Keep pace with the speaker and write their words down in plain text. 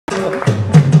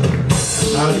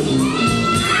We can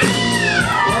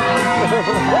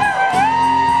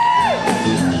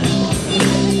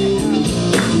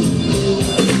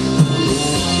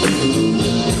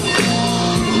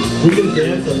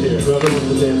dance up here. Whoever wants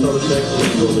to dance, all the sexy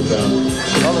people in the crowd.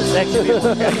 All the sexy people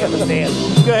are going to dance.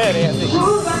 Go ahead, Anthony.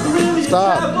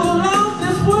 Stop.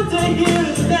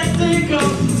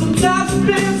 Sometimes you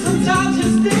bend, sometimes you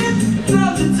stand.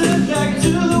 Now you turn back to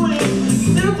the wind.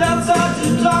 Stepped outside to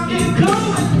dark and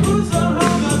cold. Boots on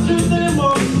home, not truth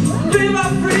anymore. Be my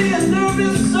free and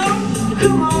nervous soul.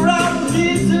 Come on, ride with me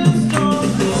to the storm.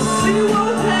 See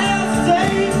what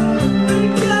hesitate.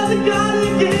 Think that I got it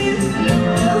again.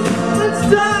 It's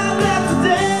time after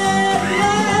day.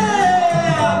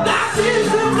 Back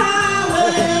into the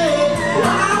highway. I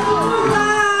will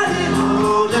ride it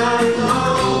all night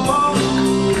long.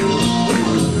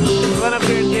 Run up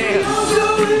there and dance. I'm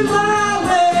going my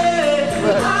way. I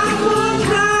will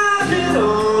drive it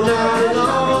all night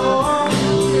long.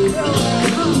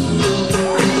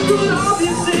 Put all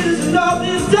these cities and all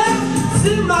these towns. It's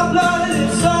in my blood and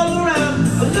it's all around.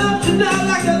 I love you now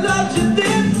like I loved you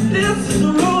then. This is the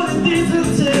road and these are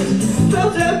tips.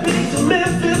 Felt that beat to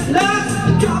Memphis nights.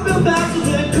 Got me back to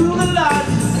the cooler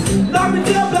lights. Knock me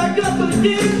down back up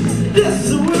again. This is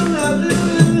the world I live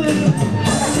in.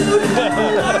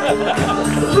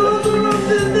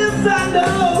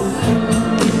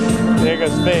 There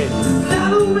goes Spade.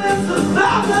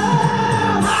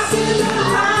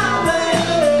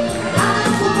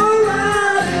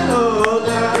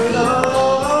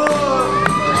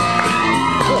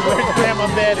 Where's Grandma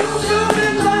Betty?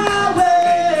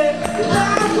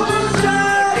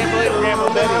 I can't believe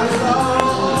Grandma Betty.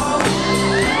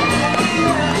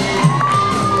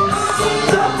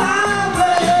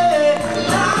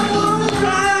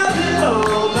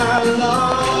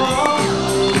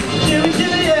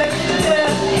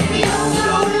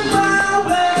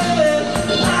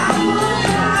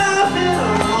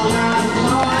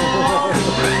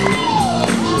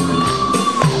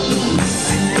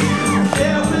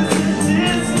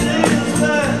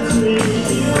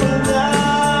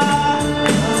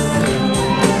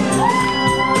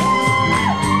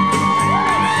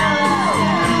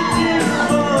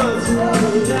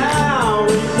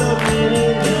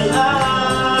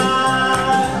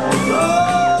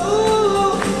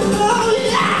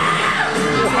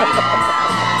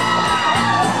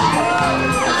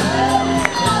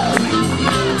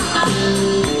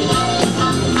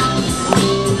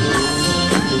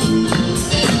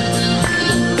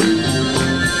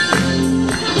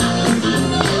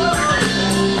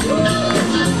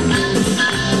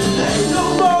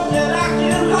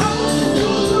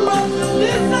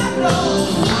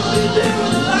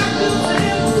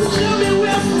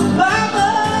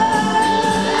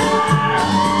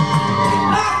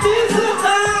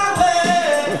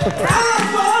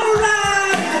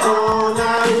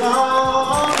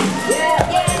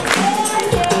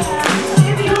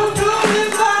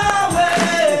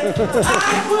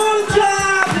 I will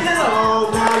drive it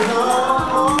all night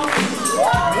long.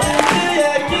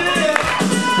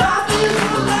 Stop it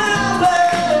on my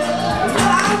way.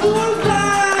 I will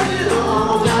drive it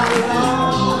all night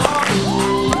long.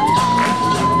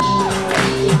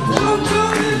 Don't go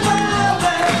in my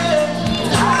way.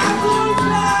 I will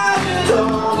drive it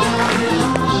all night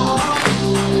long.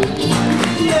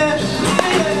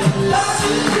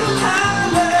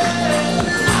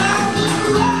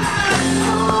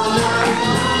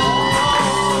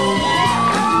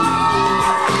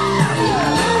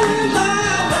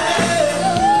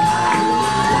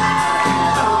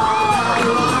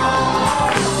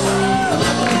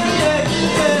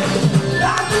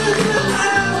 Stop it on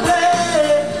my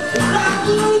way. I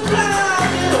will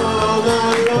ride it all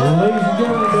night Ladies and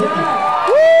gentlemen,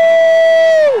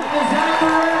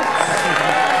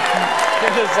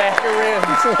 There's a Zachary.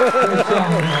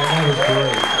 That was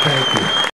great. Thank you.